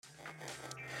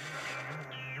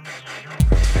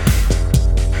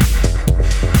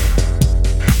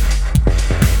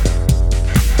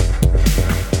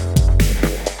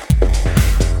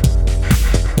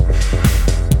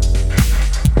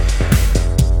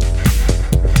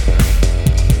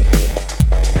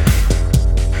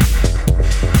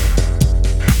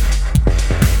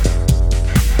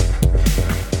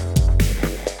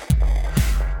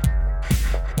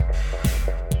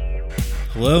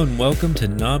Hello and welcome to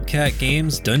Knobcat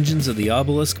Games Dungeons of the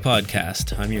Obelisk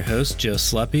podcast. I'm your host, Joe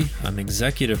Sleppy. I'm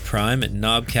Executive Prime at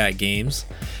Knobcat Games,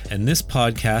 and this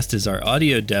podcast is our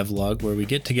audio devlog where we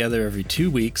get together every 2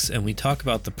 weeks and we talk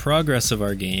about the progress of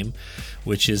our game,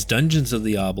 which is Dungeons of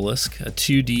the Obelisk, a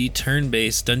 2D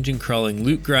turn-based dungeon crawling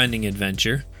loot grinding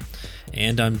adventure.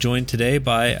 And I'm joined today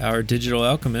by our digital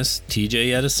alchemist, TJ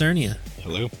Yedicernia.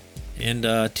 Hello. And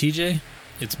TJ,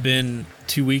 it's been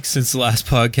 2 weeks since the last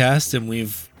podcast, and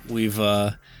we've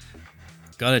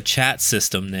got a chat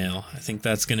system now. I think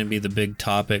that's going to be the big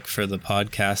topic for the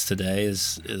podcast today.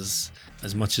 Is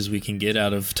as much as we can get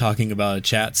out of talking about a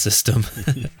chat system.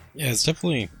 Yeah, it's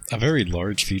definitely a very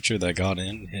large feature that got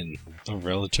in a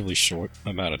relatively short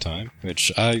amount of time,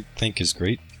 which I think is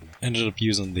great. Ended up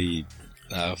using the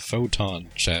Photon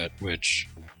chat, which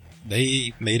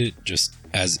they made it just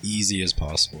as easy as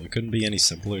possible. It couldn't be any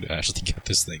simpler to actually get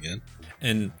this thing in.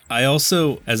 And I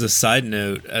also, as a side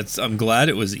note, I'm glad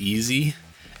it was easy.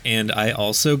 And I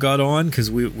also got on because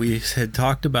we had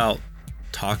talked about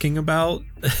about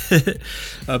the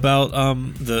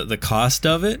cost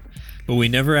of it, but we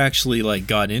never actually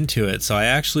got into it. So I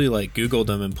actually Googled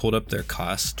them and pulled up their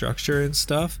cost structure and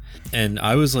stuff. And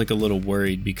I was a little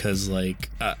worried because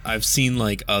I've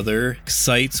seen other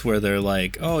sites where they're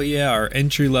oh yeah, our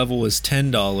entry level is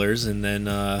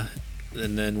 $10,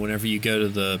 and then whenever you go to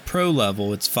the pro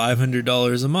level, it's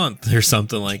 $500 a month or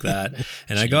something like that.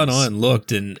 And I got on and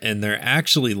looked, and they're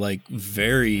actually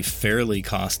very fairly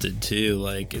costed too.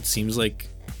 It seems like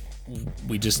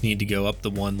we just need to go up the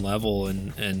one level,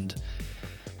 and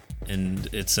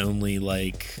it's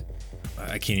only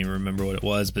I can't even remember what it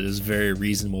was, but it was very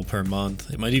reasonable per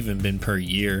month. It might even been per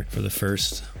year for the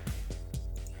first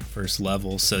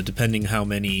level. So depending how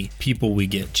many people we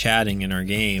get chatting in our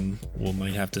game, we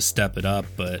might have to step it up,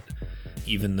 but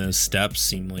even those steps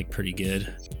seem pretty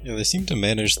good. Yeah, they seem to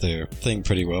manage their thing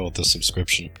pretty well with the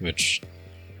subscription, which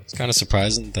is kind of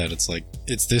surprising that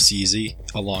it's this easy,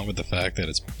 along with the fact that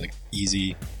it's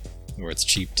easy or it's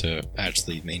cheap to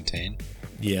actually maintain.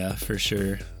 Yeah, for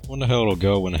sure. I wonder how it'll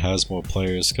go when it has more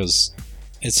players, because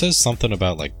it says something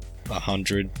about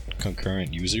 100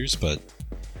 concurrent users, but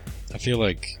I feel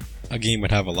like a game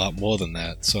would have a lot more than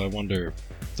that, so I wonder,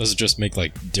 does it just make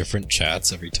different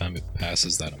chats every time it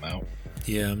passes that amount?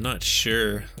 Yeah, I'm not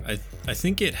sure. I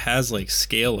think it has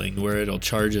scaling where it'll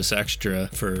charge us extra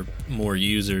for more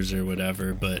users or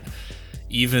whatever, but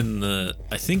even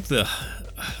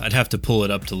I'd have to pull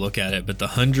it up to look at it, but the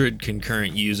 100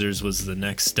 concurrent users was the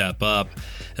next step up,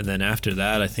 and then after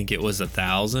that I think it was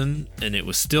 1,000, and it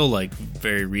was still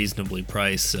very reasonably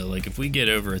priced. So if we get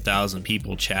over 1,000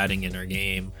 people chatting in our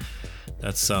game,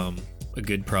 that's a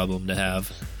good problem to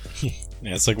have.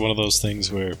 Yeah, it's one of those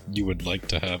things where you would like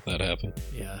to have that happen.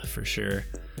 Yeah, for sure.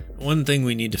 One thing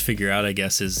we need to figure out, I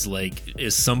guess, is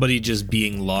is somebody just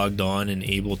being logged on and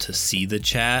able to see the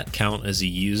chat count as a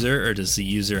user, or does the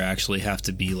user actually have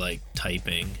to be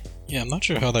typing? Yeah, I'm not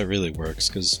sure how that really works,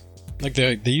 because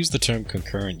they use the term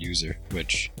concurrent user,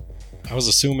 which I was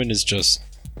assuming is just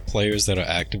players that are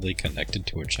actively connected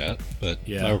to a chat, but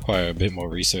yeah, I require a bit more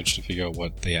research to figure out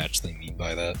what they actually mean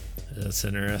by that. That's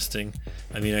interesting.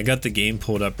 I mean, I got the game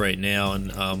pulled up right now, and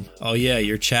oh yeah,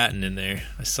 you're chatting in there.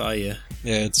 I saw you.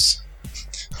 Yeah, it's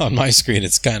on my screen.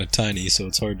 It's kind of tiny, so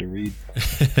it's hard to read.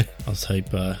 I'll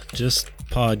type just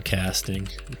podcasting.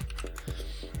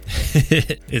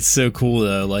 It's so cool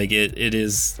though. It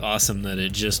is awesome that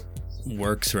it just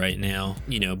works right now.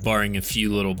 Barring a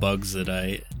few little bugs that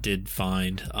I did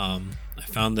find. I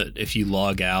found that if you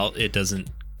log out, it doesn't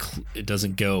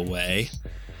go away.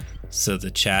 So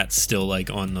the chat's still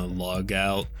on the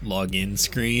login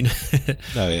screen.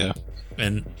 Oh yeah.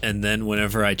 And then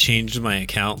whenever I changed my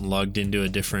account and logged into a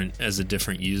different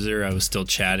user, I was still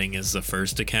chatting as the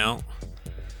first account.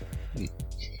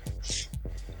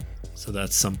 So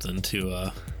that's something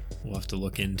to we'll have to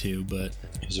look into. But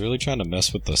I was really trying to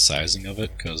mess with the sizing of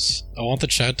it, because I want the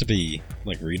chat to be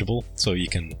readable, so you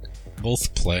can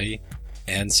both play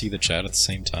and see the chat at the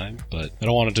same time, but I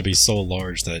don't want it to be so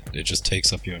large that it just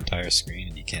takes up your entire screen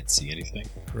and you can't see anything.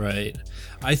 Right.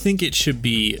 I think it should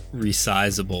be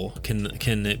resizable.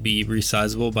 Can it be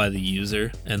resizable by the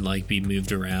user and be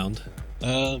moved around?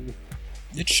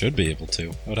 It should be able to.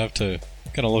 I would have to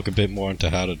kind of look a bit more into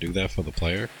how to do that for the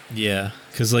player. Yeah,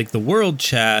 because the world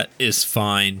chat is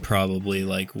fine, probably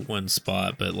one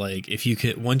spot, but if you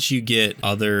could, once you get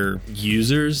other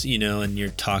users, and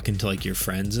you're talking to your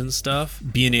friends and stuff,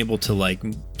 being able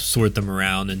to sort them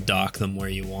around and dock them where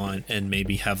you want, and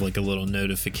maybe have a little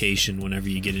notification whenever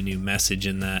you get a new message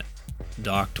in that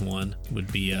docked one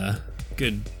would be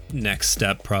good next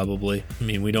step probably. I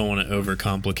mean, we don't want to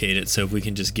overcomplicate it, so if we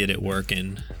can just get it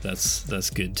working, that's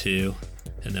good too.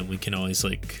 And then we can always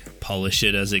like polish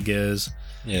it as it goes.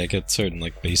 Yeah, get certain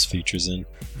like base features in.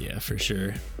 Yeah, for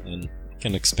sure. And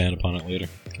can expand upon it later.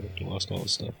 Character lost all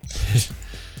this stuff.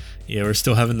 Yeah, we're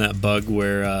still having that bug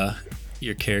where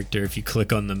your character, if you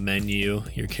click on the menu,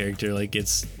 your character like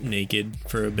gets naked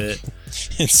for a bit.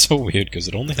 It's so weird because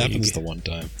it only happens the one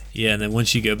time. Yeah, and then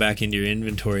once you go back into your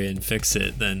inventory and fix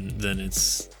it, then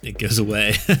it goes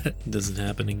away. It doesn't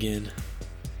happen again.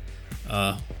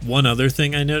 One other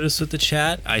thing I noticed with the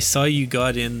chat, I saw you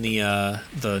got in the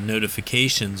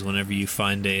notifications whenever you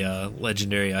find a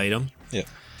legendary item. Yeah.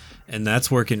 And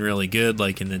that's working really good,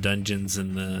 like in the dungeons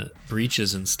and the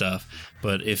breaches and stuff.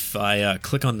 But if I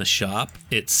click on the shop,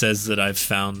 it says that I've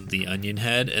found the onion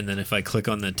head. And then if I click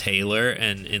on the tailor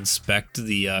and inspect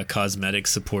the cosmetic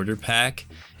supporter pack,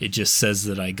 it just says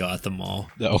that I got them all.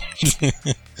 Oh.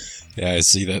 Yeah, I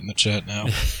see that in the chat now.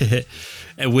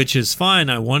 Which is fine.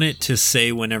 I want it to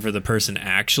say whenever the person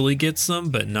actually gets them,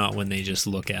 but not when they just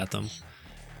look at them.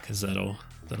 Because that'll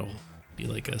be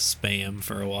like a spam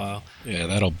for a while. Yeah,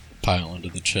 that'll pile into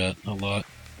the chat a lot.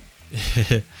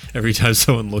 Every time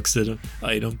someone looks at an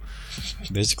item.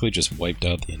 Basically just wiped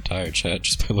out the entire chat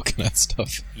just by looking at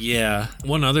stuff. Yeah.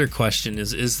 One other question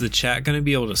is the chat going to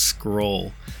be able to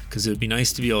scroll? Because it would be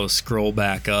nice to be able to scroll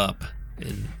back up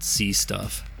and see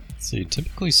stuff. See,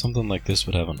 typically something like this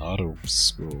would have an auto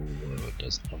scroll. It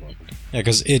doesn't have one. Yeah,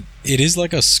 because it is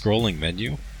like a scrolling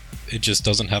menu. It just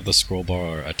doesn't have the scroll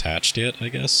bar attached yet, I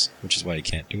guess, which is why you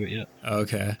can't do it yet.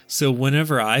 Okay. So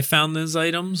whenever I found those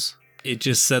items, it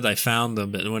just said I found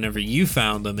them, but whenever you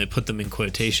found them, it put them in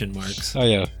quotation marks. Oh,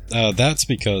 yeah. That's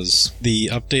because the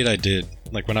update I did,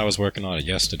 like when I was working on it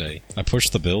yesterday, I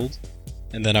pushed the build,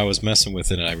 and then I was messing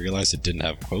with it, and I realized it didn't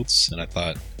have quotes, and I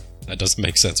thought, that doesn't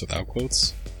make sense without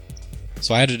quotes.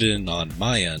 So I added it in on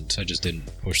my end, I just didn't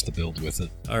push the build with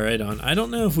it. Alright, I don't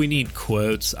know if we need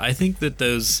quotes. I think that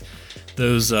those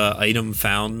item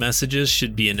found messages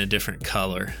should be in a different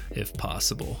color, if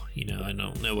possible. You know, I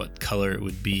don't know what color it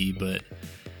would be, but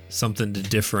something to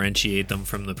differentiate them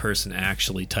from the person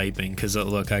actually typing. Because,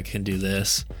 look, I can do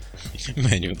this.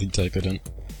 Manually type it in.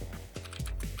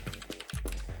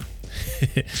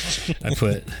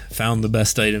 I found the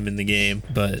best item in the game.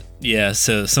 But yeah,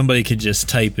 so somebody could just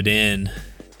type it in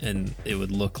and it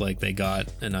would look like they got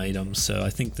an item. So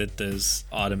I think that those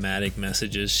automatic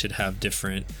messages should have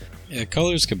different... Yeah,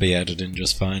 colors could be added in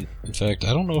just fine. In fact,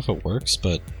 I don't know if it works,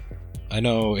 but I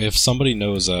know if somebody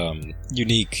knows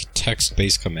unique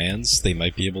text-based commands, they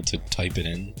might be able to type it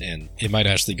in and it might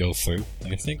actually go through.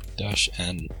 I think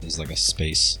 -N is like a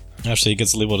space. Actually, it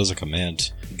gets labeled as a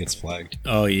command. It gets flagged.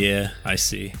 Oh, yeah, I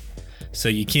see. So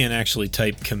you can't actually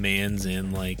type commands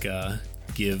in, like,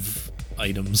 give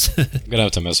items. I'm gonna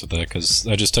have to mess with that, because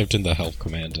I just typed in the help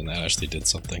command, and that actually did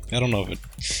something. I don't know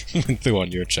if it went through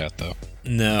on your chat, though.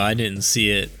 No, I didn't see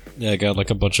it. Yeah, I got,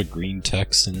 like, a bunch of green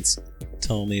text, and it's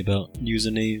telling me about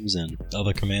usernames and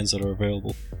other commands that are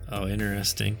available. Oh,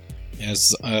 interesting.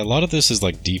 Yes, a lot of this is,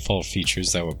 like, default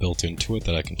features that were built into it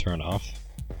that I can turn off.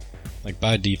 Like,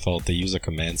 by default, they use a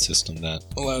command system that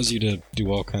allows you to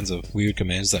do all kinds of weird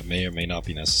commands that may or may not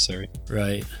be necessary.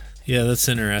 Right. Yeah, that's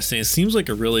interesting. It seems like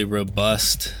a really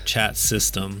robust chat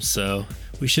system, so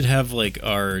we should have, like,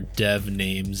 our dev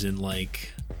names in,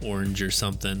 like, orange or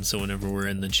something, so whenever we're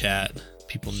in the chat,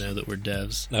 people know that we're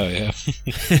devs. Oh, yeah.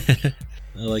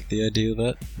 I like the idea of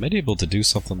that. Might be able to do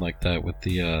something like that with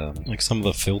the, like, some of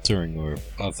the filtering or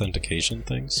authentication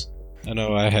things. I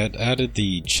know I had added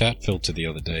the chat filter the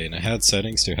other day, and I had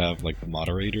settings to have, like,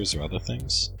 moderators or other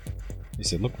things. At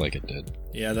least it looked like it did.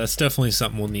 Yeah, that's definitely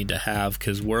something we'll need to have,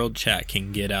 because world chat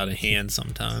can get out of hand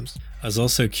sometimes. I was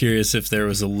also curious if there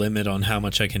was a limit on how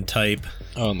much I can type.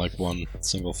 Oh, and like one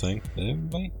single thing? There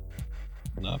might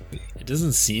not be. It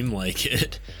doesn't seem like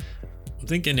it. I'm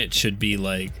thinking it should be,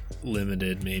 like,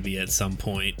 limited maybe at some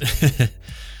point.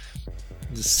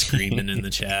 Just screaming in the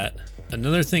chat.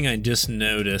 Another thing I just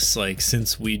noticed, like,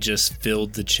 since we just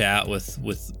filled the chat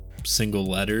with single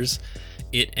letters,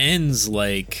 it ends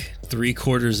like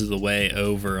 3/4 of the way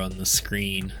over on the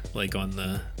screen, like on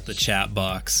the chat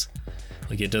box.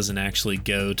 Like, it doesn't actually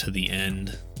go to the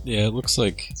end. Yeah, it looks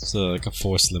like it's like a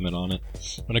force limit on it.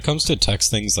 When it comes to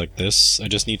text things like this, I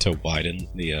just need to widen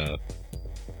the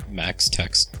max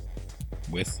text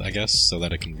width, I guess, so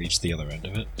that it can reach the other end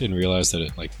of it. Didn't realize that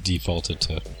it, like, defaulted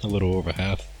to a little over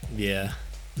half. Yeah.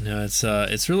 No,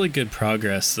 it's really good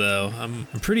progress, though. I'm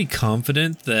pretty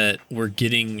confident that we're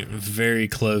getting very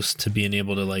close to being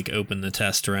able to, like, open the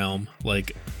test realm.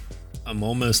 Like, I'm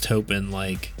almost hoping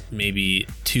like maybe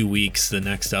 2 weeks, the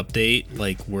next update,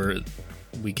 like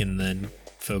we can then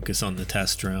focus on the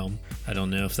test realm. I don't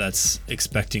know if that's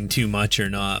expecting too much or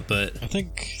not, but I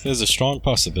think there's a strong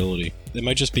possibility. It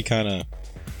might just be kind of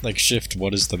like shift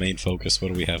what is the main focus, what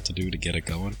do we have to do to get it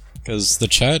going? Because the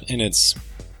chat in its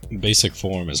basic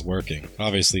form is working.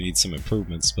 Obviously needs some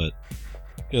improvements, but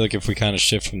I feel like if we kind of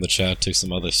shift from the chat to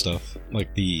some other stuff,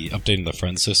 like the updating the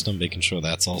friend system, making sure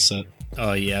that's all set.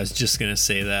 Oh yeah, I was just gonna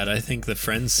say that. I think the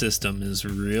friend system is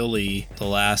really the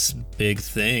last big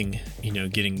thing. You know,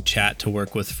 getting chat to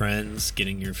work with friends,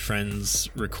 getting your friends'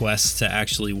 requests to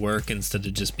actually work instead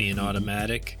of just being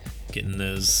automatic, getting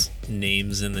those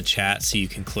names in the chat so you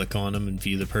can click on them and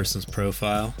view the person's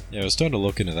profile. Yeah, I was starting to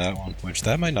look into that one, which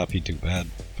that might not be too bad.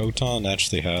 Photon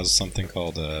actually has something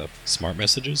called smart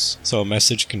messages. So a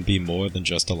message can be more than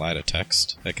just a line of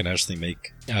text. It can actually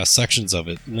make sections of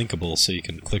it linkable so you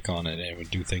can click on it and it would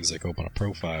do things like open a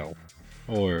profile.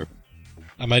 Or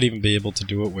I might even be able to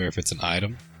do it where if it's an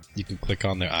item, you can click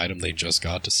on their item they just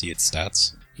got to see its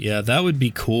stats. Yeah, that would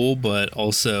be cool, but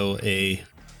also a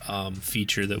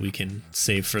feature that we can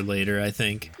save for later, I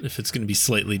think. If it's going to be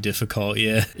slightly difficult,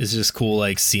 yeah. It's just cool,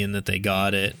 like, seeing that they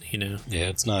got it, you know? Yeah,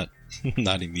 it's not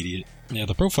not immediate. Yeah,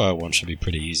 the profile one should be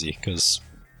pretty easy, because,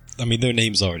 I mean, their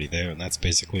name's already there, and that's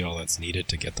basically all that's needed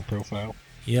to get the profile.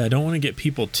 Yeah, I don't want to get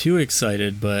people too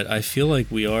excited, but I feel like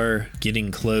we are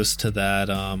getting close to that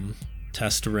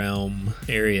test realm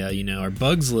area. You know, our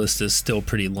bugs list is still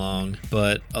pretty long,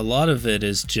 but a lot of it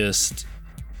is just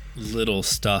little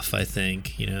stuff, I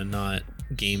think, you know, not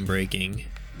game breaking.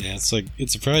 Yeah,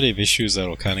 it's a variety of issues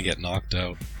that'll kind of get knocked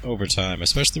out over time,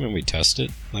 especially when we test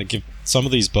it. Like, if some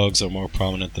of these bugs are more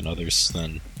prominent than others,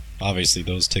 then obviously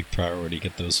those take priority,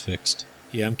 get those fixed.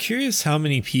 Yeah, I'm curious how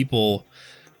many people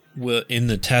will in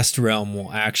the test realm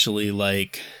will actually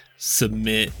like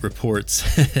submit reports.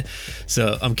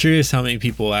 So I'm curious how many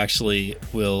people actually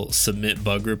will submit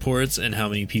bug reports and how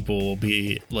many people will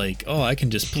be like, oh, I can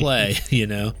just play, you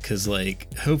know, because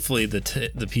like hopefully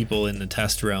the people in the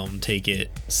test realm take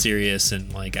it serious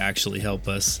and like actually help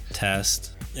us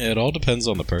test. Yeah, it all depends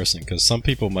on the person, because some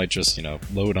people might just, you know,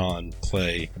 load on,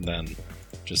 play, and then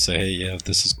just say, hey, yeah,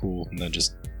 this is cool, and then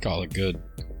just call it good.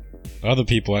 Other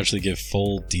people actually give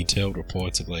full detailed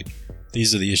reports of like,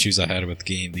 these are the issues I had with the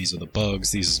game, these are the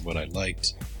bugs, these is what I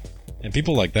liked. And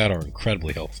people like that are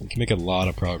incredibly helpful. You can make a lot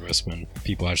of progress when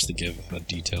people actually give a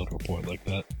detailed report like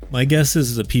that. My guess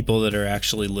is the people that are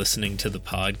actually listening to the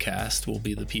podcast will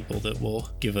be the people that will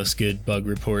give us good bug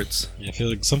reports. Yeah, I feel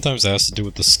like sometimes it has to do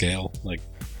with the scale. Like,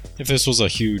 if this was a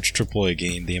huge AAA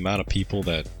game, the amount of people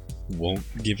that won't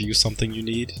give you something you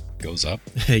need goes up.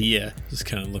 Yeah, just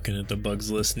kind of looking at the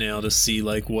bugs list now to see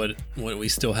like what we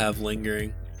still have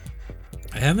lingering.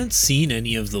 I haven't seen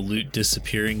any of the loot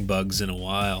disappearing bugs in a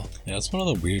while. Yeah, it's one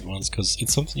of the weird ones, because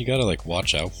it's something you gotta like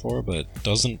watch out for, but it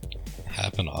doesn't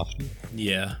happen often.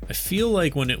 Yeah, I feel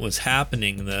like when it was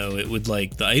happening though, it would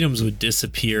like the items would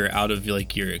disappear out of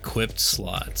like your equipped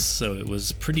slots, so it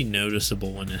was pretty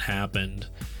noticeable when it happened,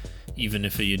 even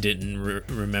if you didn't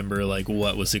remember like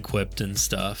what was equipped and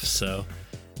stuff. So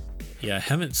yeah, I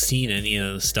haven't seen any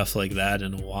of the stuff like that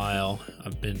in a while.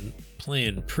 I've been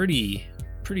playing pretty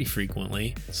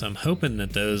frequently, so I'm hoping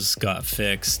that those got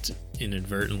fixed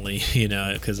inadvertently, you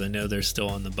know, because I know they're still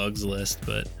on the bugs list.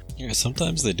 But yeah,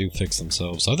 sometimes they do fix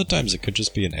themselves. Other times it could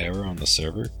just be an error on the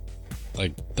server.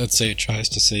 Like, let's say it tries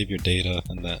to save your data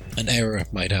and then an error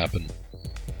might happen,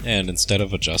 and instead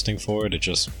of adjusting for it, it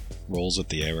just rolls with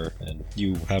the error and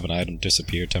you have an item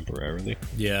disappear temporarily.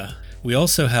 Yeah, we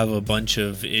also have a bunch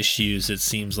of issues, it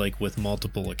seems like, with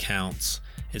multiple accounts.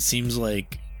 It seems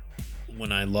like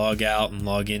when I log out and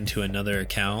log into another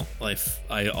account, like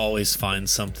I always find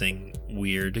something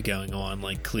weird going on,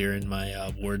 like clearing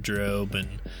my wardrobe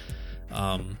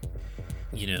and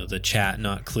you know, the chat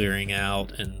not clearing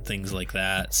out and things like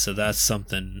that. So that's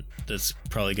something that's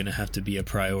probably going to have to be a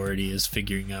priority, is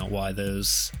figuring out why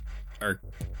those are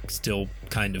still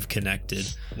kind of connected.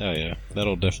 Oh yeah,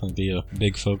 that'll definitely be a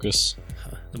big focus.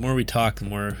 The more we talk, the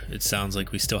more it sounds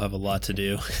like we still have a lot to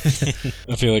do.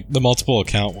 I feel like the multiple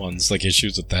account ones, like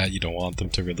issues with that, you don't want them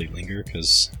to really linger,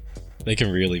 because they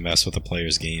can really mess with a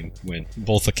player's game when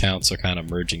both accounts are kind of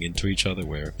merging into each other,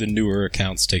 where the newer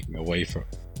account's taking away from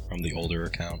the older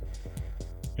account.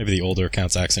 Maybe the older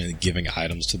account's accidentally giving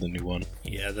items to the new one.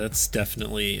 Yeah, that's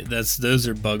definitely, those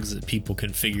are bugs that people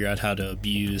can figure out how to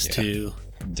abuse too.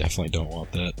 Definitely don't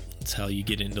want that. That's how you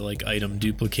get into like item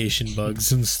duplication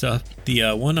bugs and stuff.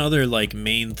 The one other like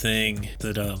main thing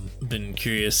that I've been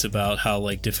curious about how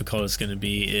like difficult it's going to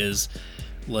be is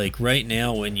like right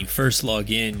now when you first log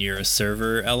in, you're a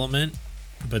server element,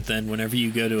 But then whenever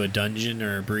you go to a dungeon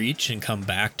or a breach and come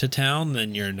back to town,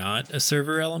 then you're not a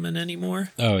server element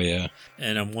anymore. Oh, yeah.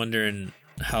 And I'm wondering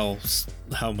how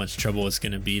much trouble it's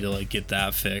going to be to like get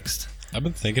that fixed. I've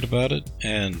been thinking about it,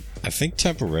 and I think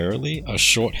temporarily a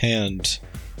shorthand,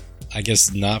 I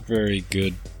guess not very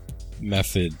good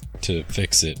method to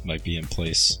fix it might be in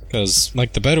place. Because,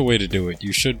 like, the better way to do it,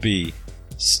 you should be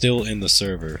still in the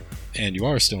server, and you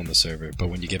are still in the server, but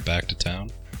when you get back to town,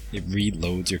 it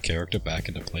reloads your character back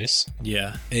into place.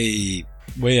 Yeah. A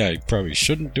way I probably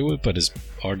shouldn't do it, but is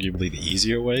arguably the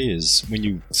easier way, is when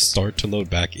you start to load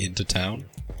back into town,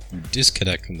 you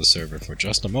disconnect from the server for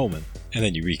just a moment, and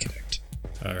then you reconnect.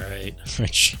 Alright.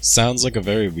 Which sounds like a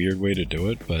very weird way to do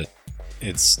it, but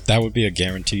that would be a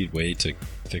guaranteed way to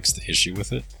fix the issue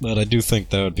with it. But I do think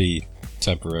that would be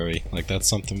temporary. Like, that's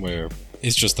something where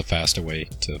it's just a faster way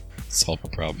to solve a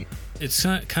problem. It's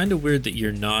kind of weird that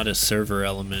you're not a server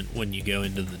element when you go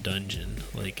into the dungeon.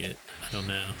 Like, I don't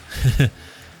know.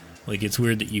 Like, it's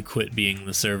weird that you quit being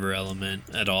the server element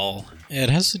at all. Yeah, it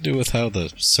has to do with how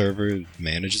the server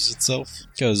manages itself.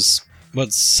 Because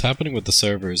what's happening with the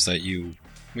server is that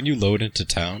when you load into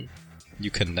town, you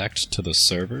connect to the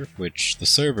server, which the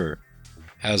server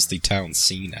has the town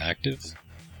scene active.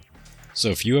 So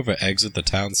if you ever exit the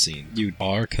town scene, you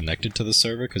are connected to the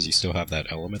server because you still have that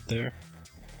element there.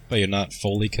 But you're not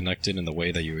fully connected in the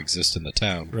way that you exist in the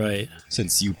town. Right.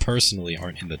 Since you personally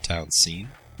aren't in the town scene.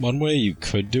 One way you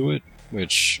could do it,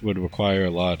 which would require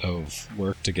a lot of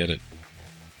work to get it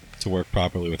to work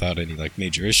properly without any like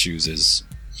major issues, is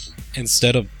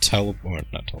instead of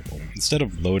instead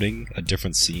of loading a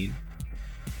different scene,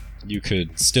 you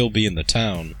could still be in the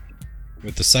town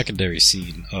with the secondary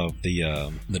scene of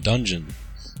the dungeon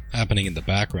happening in the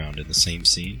background in the same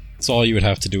scene. So all you would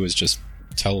have to do is just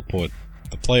teleport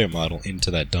the player model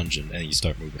into that dungeon and you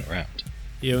start moving around.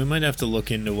 Yeah, we might have to look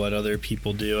into what other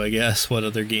people do, I guess, what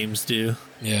other games do.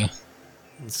 Yeah.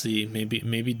 Let's see,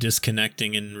 maybe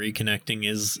disconnecting and reconnecting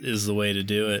is the way to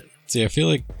do it. See, I feel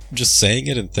like just saying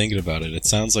it and thinking about it, it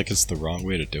sounds like it's the wrong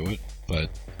way to do it,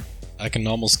 but I can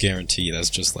almost guarantee that's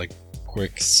just like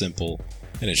quick, simple,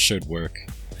 and it should work.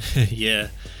 Yeah,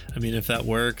 I mean, if it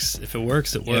works, it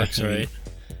works, right?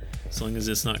 As long as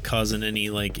it's not causing any,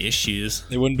 like, issues.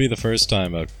 It wouldn't be the first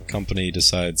time a company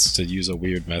decides to use a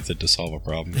weird method to solve a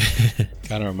problem.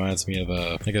 Kind of reminds me of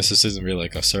I guess this isn't really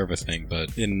like a server thing,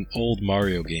 but in an old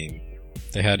Mario game,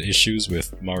 they had issues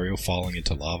with Mario falling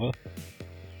into lava.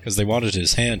 Because they wanted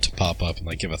his hand to pop up and,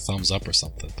 like, give a thumbs up or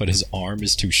something, but his arm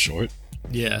is too short.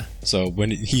 Yeah. So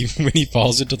when he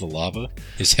falls into the lava,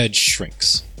 his head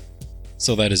shrinks.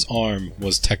 So that his arm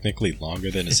was technically longer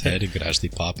than his head and could actually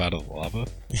pop out of the lava.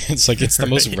 It's like, it's the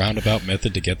most roundabout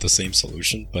method to get the same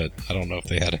solution, but I don't know if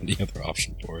they had any other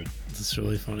option for it. That's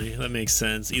really funny. That makes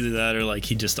sense. Either that or like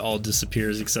he just all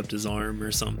disappears except his arm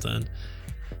or something.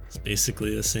 It's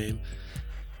basically the same.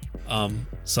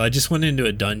 So I just went into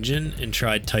a dungeon and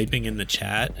tried typing in the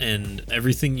chat, and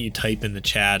everything you type in the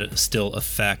chat still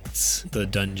affects the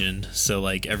dungeon. So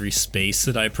like every space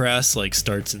that I press like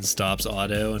starts and stops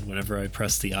auto, and whenever I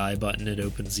press the I button it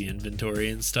opens the inventory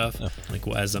and stuff, like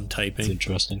as I'm typing. It's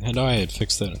interesting. I know I had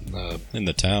fixed that in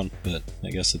the town, but I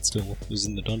guess it still is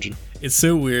in the dungeon. It's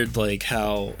so weird like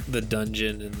how the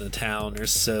dungeon and the town are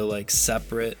so like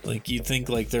separate. Like you'd think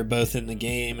like they're both in the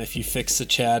game. If you fix the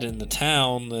chat in the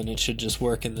town, then it should just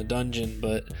work in the dungeon,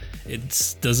 but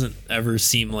it doesn't ever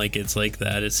seem like it's like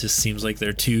that. It just seems like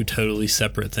they're two totally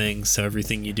separate things. So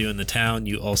everything you do in the town,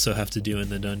 you also have to do in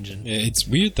the dungeon. Yeah, it's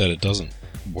weird that it doesn't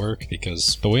work,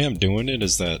 because the way I'm doing it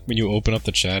is that when you open up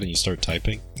the chat and you start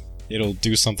typing, it'll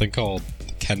do something called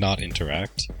cannot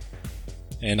interact.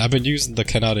 And I've been using the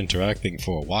cannot interact thing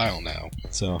for a while now,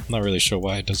 so I'm not really sure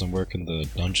why it doesn't work in the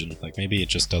dungeon. Like, maybe it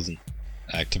just doesn't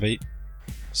activate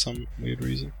for some weird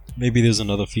reason. Maybe there's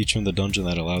another feature in the dungeon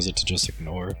that allows it to just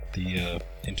ignore the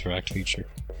interact feature.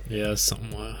 Yeah, something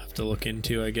we'll have to look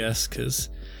into, I guess, because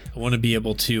I want to be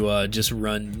able to just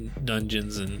run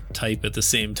dungeons and type at the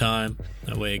same time.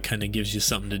 That way it kind of gives you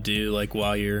something to do, like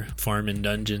while you're farming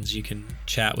dungeons, you can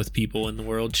chat with people in the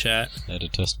world chat. I had to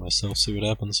test myself, see what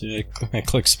happens. Yeah, I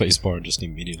clicked spacebar and just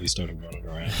immediately started running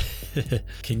around.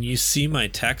 Can you see my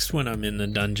text when I'm in the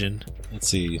dungeon? Let's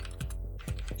see.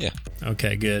 Yeah.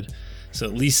 Okay, good. So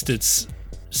at least it's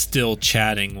still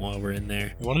chatting while we're in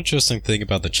there. One interesting thing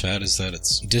about the chat is that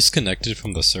it's disconnected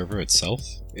from the server itself.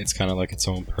 It's kind of like its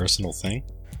own personal thing,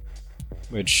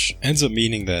 which ends up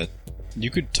meaning that you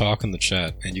could talk in the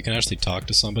chat and you can actually talk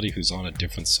to somebody who's on a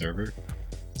different server.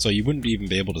 So you wouldn't even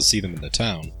be able to see them in the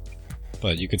town,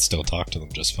 but you could still talk to them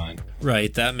just fine.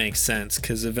 Right, that makes sense,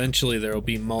 because eventually there will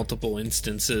be multiple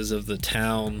instances of the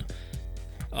town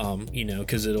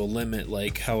because it'll limit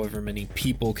like however many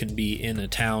people can be in a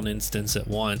town instance at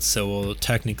once. So we'll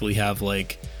technically have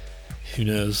like, who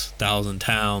knows, 1,000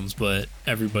 towns, but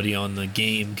everybody on the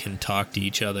game can talk to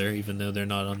each other even though they're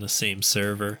not on the same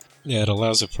server. Yeah, it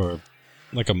allows it for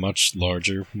like a much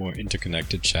larger, more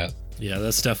interconnected chat. Yeah,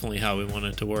 that's definitely how we want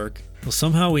it to work. Well,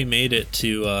 somehow we made it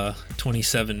to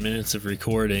 27 minutes of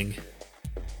recording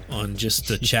on just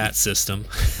the chat system.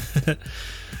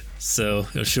 So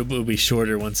it'll be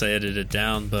shorter once I edit it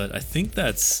down, but I think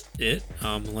that's it.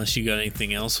 Unless you got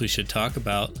anything else we should talk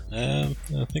about. I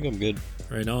think I'm good.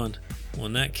 Right on. Well,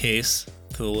 in that case,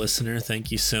 to the listener,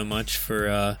 thank you so much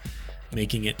for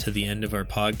making it to the end of our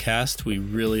podcast. We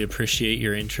really appreciate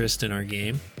your interest in our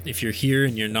game. If you're here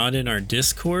and you're not in our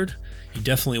Discord, you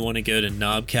definitely want to go to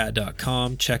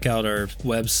knobcat.com, check out our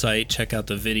website, check out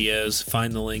the videos,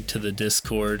 find the link to the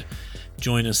Discord.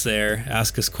 Join us there,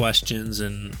 ask us questions,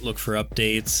 and look for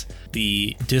updates.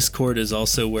 The Discord is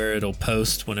also where it'll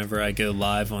post whenever I go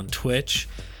live on Twitch,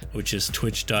 which is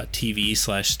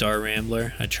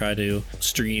twitch.tv/StarRambler. I try to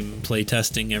stream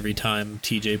playtesting every time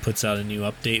TJ puts out a new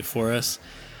update for us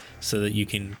so that you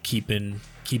can keep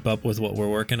up with what we're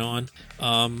working on.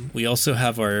 We also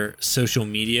have our social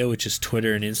media, which is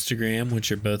Twitter and Instagram,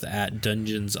 which are both at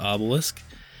Dungeons Obelisk.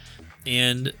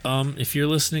 And if you're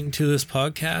listening to this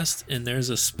podcast and there's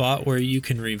a spot where you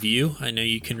can review, I know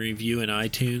you can review in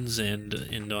iTunes and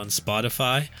on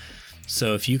Spotify.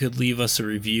 So if you could leave us a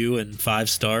review and 5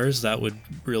 stars, that would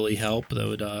really help. That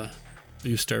would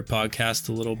boost our podcast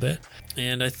a little bit.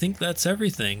 And I think that's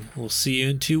everything. We'll see you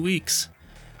in 2 weeks.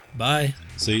 Bye.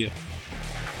 See ya.